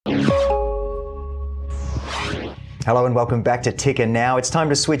Hello and welcome back to Ticker Now. It's time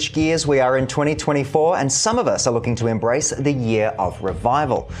to switch gears. We are in 2024 and some of us are looking to embrace the year of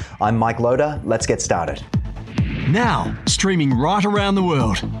revival. I'm Mike Loder. Let's get started. Now, streaming right around the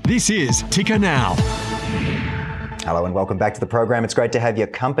world, this is Ticker Now. Hello and welcome back to the program. It's great to have your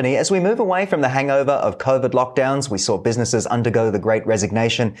company. As we move away from the hangover of COVID lockdowns, we saw businesses undergo the Great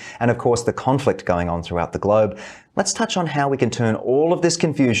Resignation and, of course, the conflict going on throughout the globe. Let's touch on how we can turn all of this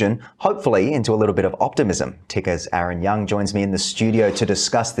confusion, hopefully, into a little bit of optimism. Ticker's Aaron Young joins me in the studio to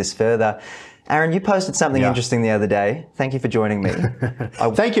discuss this further. Aaron, you posted something interesting the other day. Thank you for joining me.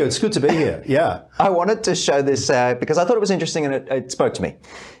 Thank you. It's good to be here. Yeah. I wanted to show this because I thought it was interesting and it spoke to me.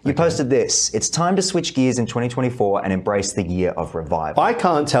 You posted this. It's time to switch gears in 2024 and embrace the year of revival. I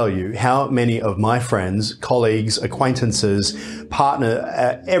can't tell you how many of my friends, colleagues, acquaintances,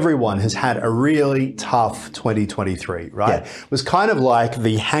 partner, everyone has had a really tough 2023, right? Yeah. It was kind of like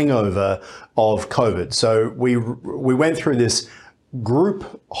the hangover of COVID. So we went through this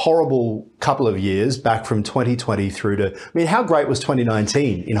group horrible couple of years back from 2020 through to, I mean, how great was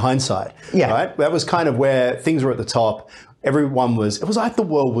 2019 in hindsight? Yeah. Right? That was kind of where things were at the top. It was like the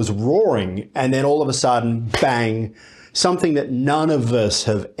world was roaring and then all of a sudden, bang, something that none of us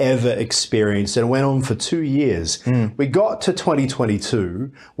have ever experienced and went on for 2 years. We got to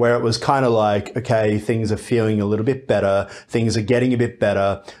 2022 where it was kind of like, okay, things are feeling a little bit better. Things are getting a bit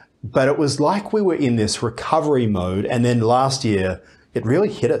better. But it was like we were in this recovery mode. And then last year, it really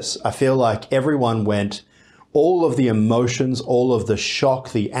hit us. I feel like everyone went, all of the emotions, all of the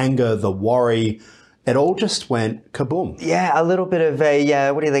shock, the anger, the worry, it all just went kaboom. Yeah, a little bit of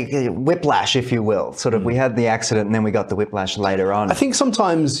a, whiplash, if you will. Sort of, we had the accident and then we got the whiplash later on. I think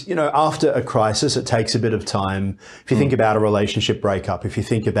sometimes, after a crisis, it takes a bit of time. If you think about a relationship breakup, if you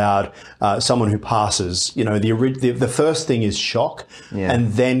think about someone who passes, the first thing is shock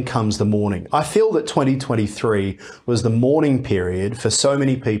and then comes the mourning. I feel that 2023 was the mourning period for so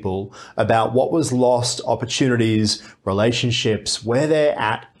many people about what was lost, opportunities, relationships, where they're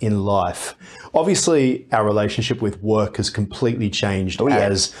at in life. Obviously, our relationship with work has completely changed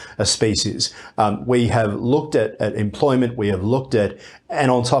as a species. We have looked at employment, we have looked at, and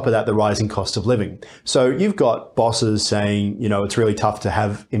on top of that, the rising cost of living. So you've got bosses saying, it's really tough to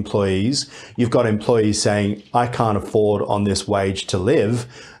have employees. You've got employees saying, I can't afford on this wage to live,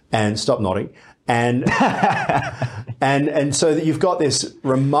 and stop nodding. And and so that you've got this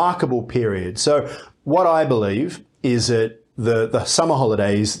remarkable period. So what I believe is that the summer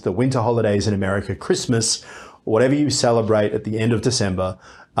holidays, the winter holidays in America, Christmas, whatever you celebrate at the end of December,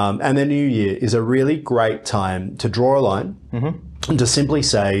 and the New Year is a really great time to draw a line and to simply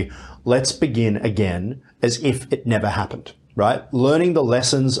say, let's begin again as if it never happened, right? Learning the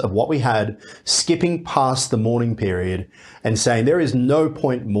lessons of what we had, skipping past the mourning period and saying there is no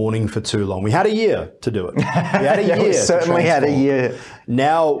point mourning for too long. We had a year to do it. We had a year. We certainly had a year.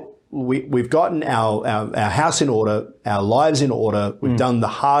 Now, we've gotten our house in order, our lives in order. We've done the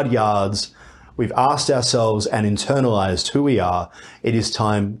hard yards. We've asked ourselves and internalized who we are. It is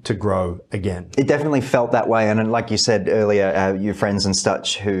time to grow again. It definitely felt that way. And like you said earlier, your friends and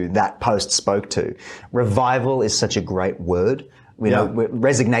such who that post spoke to, revival is such a great word.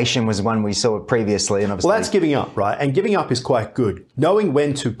 Resignation was one we saw previously. And obviously, well, that's giving up, right? And giving up is quite good. Knowing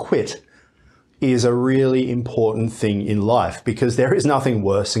when to quit is a really important thing in life because there is nothing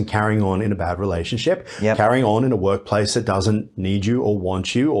worse than carrying on in a bad relationship, carrying on in a workplace that doesn't need you or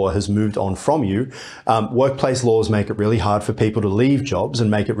want you or has moved on from you. Workplace laws make it really hard for people to leave jobs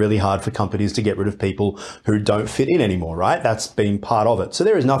and make it really hard for companies to get rid of people who don't fit in anymore, right? That's been part of it. So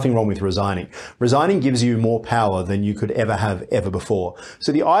there is nothing wrong with resigning. Resigning gives you more power than you could ever have ever before.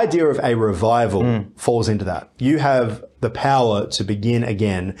 So the idea of a revival falls into that. You have the power to begin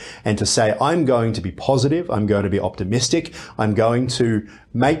again and to say, I'm going to be positive, I'm going to be optimistic, I'm going to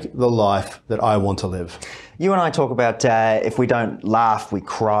make the life that I want to live. You and I talk about if we don't laugh, we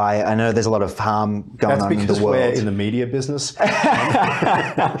cry. I know there's a lot of harm going on in the world. That's because we're in the media business. But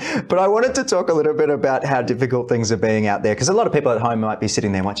I wanted to talk a little bit about how difficult things are being out there, because a lot of people at home might be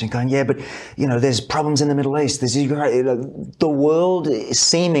sitting there watching going, yeah, but there's problems in the Middle East. The world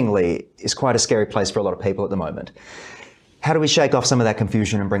seemingly is quite a scary place for a lot of people at the moment. How do we shake off some of that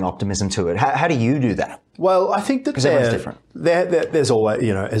confusion and bring optimism to it? How do you do that? Well, I think that everyone's different. There's always,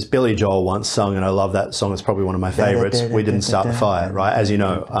 as Billy Joel once sung, and I love that song. It's probably one of my favorites. We didn't start the fire, right? As you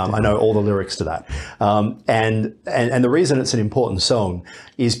know, I know all the lyrics to that. And the reason it's an important song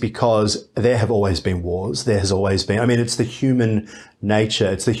is because there have always been wars. There has always been, it's the human nature.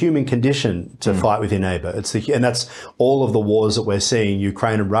 It's the human condition to fight with your neighbor. And that's all of the wars that we're seeing,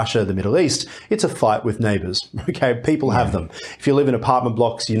 Ukraine and Russia, the Middle East. It's a fight with neighbors. Okay. People have them. If you live in apartment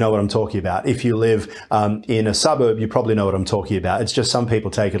blocks, you know what I'm talking about. If you live, in a suburb, you probably know what I'm talking about. It's just some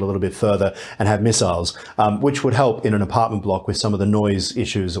people take it a little bit further and have missiles, which would help in an apartment block with some of the noise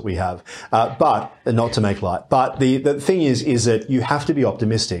issues that we have. But not to make light. But the thing is that you have to be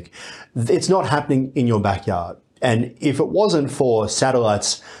optimistic. It's not happening in your backyard. And if it wasn't for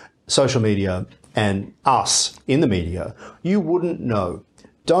satellites, social media, and us in the media, you wouldn't know.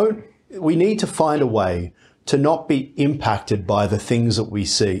 We need to find a way to not be impacted by the things that we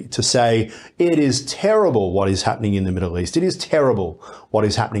see, to say, it is terrible what is happening in the Middle East. It is terrible what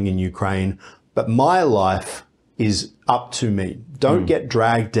is happening in Ukraine, but my life is up to me. Don't get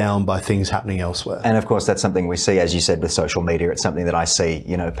dragged down by things happening elsewhere. And of course, that's something we see, as you said, with social media. It's something that I see,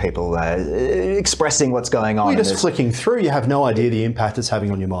 people expressing what's going on. You're just flicking through. You have no idea the impact it's having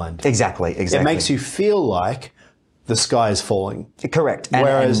on your mind. Exactly. It makes you feel like the sky is falling. Correct.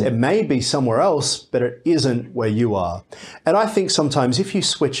 Whereas it may be somewhere else, but it isn't where you are. And I think sometimes if you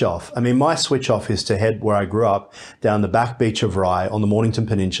switch off, my switch off is to head where I grew up, down the back beach of Rye on the Mornington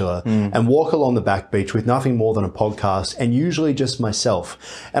Peninsula, and walk along the back beach with nothing more than a podcast and usually just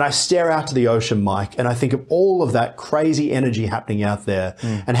myself. And I stare out to the ocean, Mike, and I think of all of that crazy energy happening out there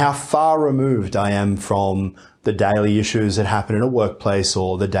and how far removed I am from the daily issues that happen in a workplace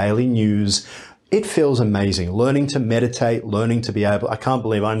or the daily news. It feels amazing. Learning to meditate, learning to be able, I can't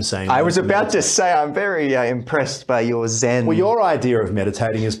believe I'm saying that. I was about to say, I'm very impressed by your Zen. Well, your idea of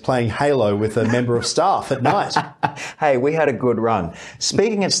meditating is playing Halo with a member of staff at night. Hey, we had a good run.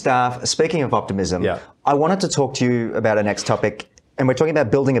 Speaking of staff, speaking of optimism, I wanted to talk to you about our next topic. And we're talking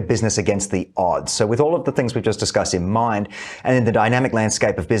about building a business against the odds. So with all of the things we've just discussed in mind and in the dynamic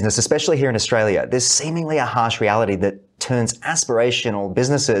landscape of business, especially here in Australia, there's seemingly a harsh reality that turns aspirational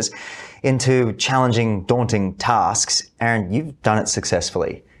businesses into challenging, daunting tasks. Aaron, you've done it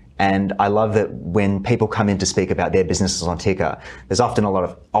successfully. And I love that when people come in to speak about their businesses on Ticker, there's often a lot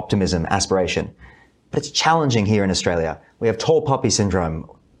of optimism, aspiration. But it's challenging here in Australia. We have tall poppy syndrome.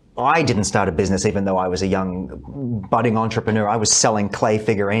 I didn't start a business even though I was a young budding entrepreneur. I was selling clay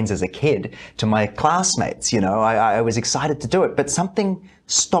figurines as a kid to my classmates. I was excited to do it, but something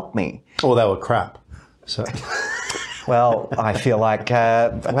stopped me. Oh, they were crap. So... Well, I feel like, okay,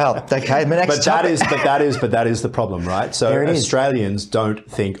 the next topic. But that is the problem, right? So Australians don't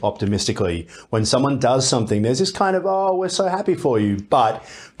think optimistically. When someone does something, there's this kind of, oh, we're so happy for you, but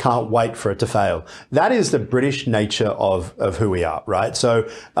can't wait for it to fail. That is the British nature of who we are, right? So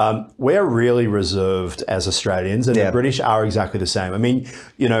we're really reserved as Australians, and the British are exactly the same.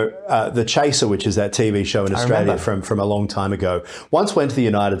 The Chaser, which is that TV show in Australia from a long time ago, once went to the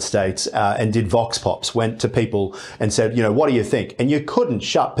United States and did Vox Pops, went to people and said, what do you think? And you couldn't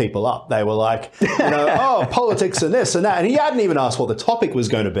shut people up. They were like, oh, politics and this and that. And he hadn't even asked what the topic was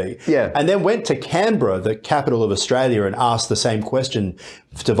going to be. Yeah. And then went to Canberra, the capital of Australia, and asked the same question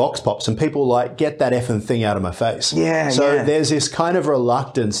to Vox Pops, and people were like, get that effing thing out of my face. So there's this kind of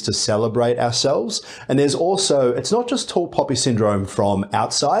reluctance to celebrate ourselves. And there's also, it's not just tall poppy syndrome from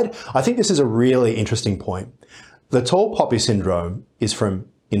outside. I think this is a really interesting point. The tall poppy syndrome is from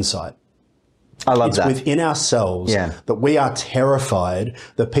inside. I love that. It's within ourselves that we are terrified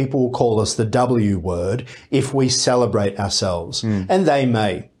that people will call us the W word if we celebrate ourselves. And they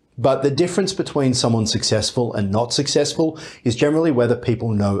may. But the difference between someone successful and not successful is generally whether people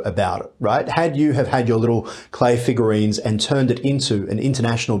know about it, right? Had you have had your little clay figurines and turned it into an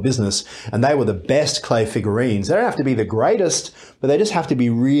international business and they were the best clay figurines, they don't have to be the greatest, but they just have to be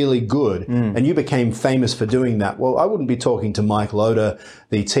really good. And you became famous for doing that. Well, I wouldn't be talking to Mike Loder,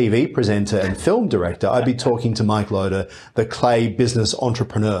 the TV presenter and film director. I'd be talking to Mike Loder, the clay business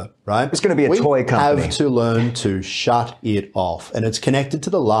entrepreneur, right? It's going to be a toy company. We have to learn to shut it off. And it's connected to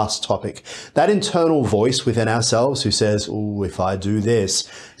the last topic. That internal voice within ourselves who says, oh, if I do this,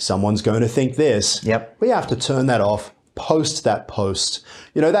 someone's going to think this. Yep. We have to turn that off, post that post.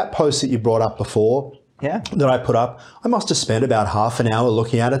 That post that you brought up before, that I put up, I must have spent about half an hour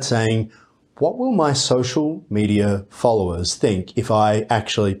looking at it saying, what will my social media followers think if I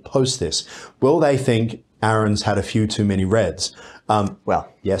actually post this? Will they think Aaron's had a few too many reds?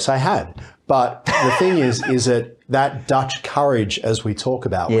 Well, yes, I had. But the thing is that Dutch courage, as we talk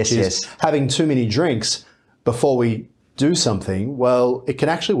about, which is having too many drinks before we do something, well, it can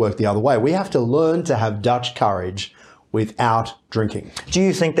actually work the other way. We have to learn to have Dutch courage without drinking. Do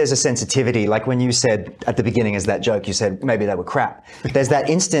you think there's a sensitivity, like when you said at the beginning as that joke, you said maybe they were crap. There's that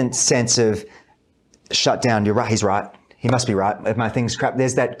instant sense of shut down, you're right, he's right. He must be right. If my thing's crap,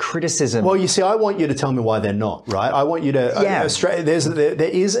 there's that criticism. Well, you see, I want you to tell me why they're not, right? I want you to. Yeah. There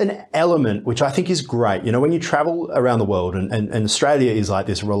is an element which I think is great. You know, when you travel around the world, and Australia is like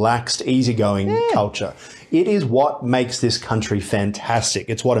this relaxed, easygoing culture. It is what makes this country fantastic.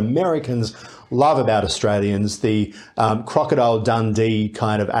 It's what Americans love about Australians. The Crocodile Dundee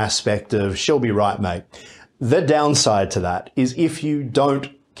kind of aspect of she'll be right, mate. The downside to that is if you don't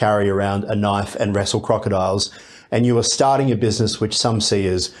carry around a knife and wrestle crocodiles, and you are starting a business which some see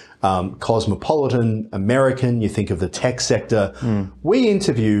as cosmopolitan, American, you think of the tech sector. We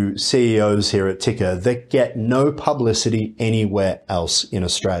interview CEOs here at Ticker that get no publicity anywhere else in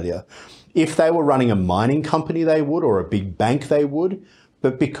Australia. If they were running a mining company, they would, or a big bank, they would.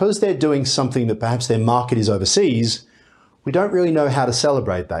 But because they're doing something that perhaps their market is overseas, we don't really know how to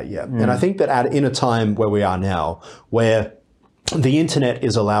celebrate that yet. And I think that in a time where we are now, where the internet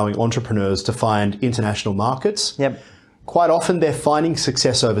is allowing entrepreneurs to find international markets. Yep. Quite often they're finding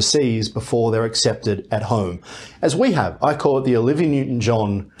success overseas before they're accepted at home. As we have, I call it the Olivia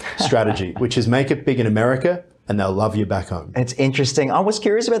Newton-John strategy, which is make it big in America and they'll love you back home. It's interesting. I was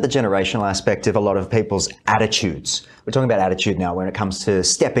curious about the generational aspect of a lot of people's attitudes. We're talking about attitude now when it comes to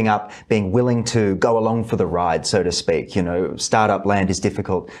stepping up, being willing to go along for the ride, so to speak. You know, startup land is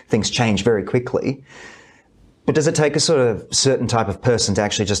difficult. Things change very quickly. But does it take a sort of certain type of person to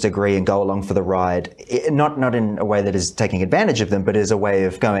actually just agree and go along for the ride? Not in a way that is taking advantage of them, but as a way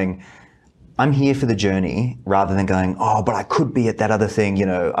of going, I'm here for the journey, rather than going, oh, but I could be at that other thing. You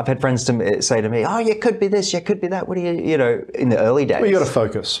know, I've had friends say to me, oh, you could be this, you could be that. What do you know, in the early days? Well, you got to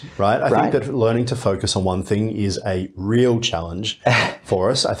focus, right? I think that learning to focus on one thing is a real challenge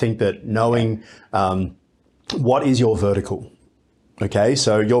for us. I think that knowing what is your vertical, okay?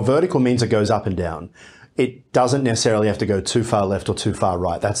 So your vertical means it goes up and down. It doesn't necessarily have to go too far left or too far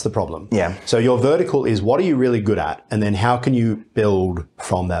right. That's the problem. Yeah. So your vertical is what are you really good at? And then how can you build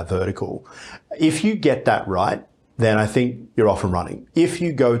from that vertical? If you get that right, then I think you're off and running. If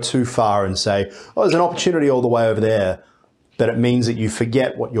you go too far and say, oh, there's an opportunity all the way over there, but it means that you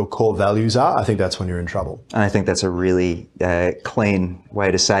forget what your core values are, I think that's when you're in trouble. And I think that's a really clean way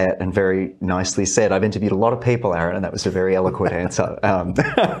to say it and very nicely said. I've interviewed a lot of people, Aaron, and that was a very eloquent answer.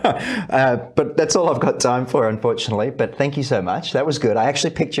 But that's all I've got time for, unfortunately. But thank you so much. That was good. I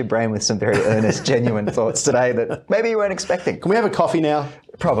actually picked your brain with some very earnest, genuine thoughts today that maybe you weren't expecting. Can we have a coffee now?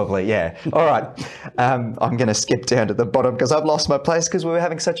 Probably, yeah. All right. I'm going to skip down to the bottom because I've lost my place because we were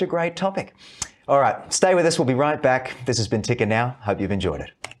having such a great topic. All right, stay with us. We'll be right back. This has been Ticker Now. Hope you've enjoyed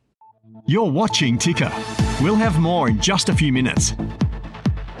it. You're watching Ticker. We'll have more in just a few minutes.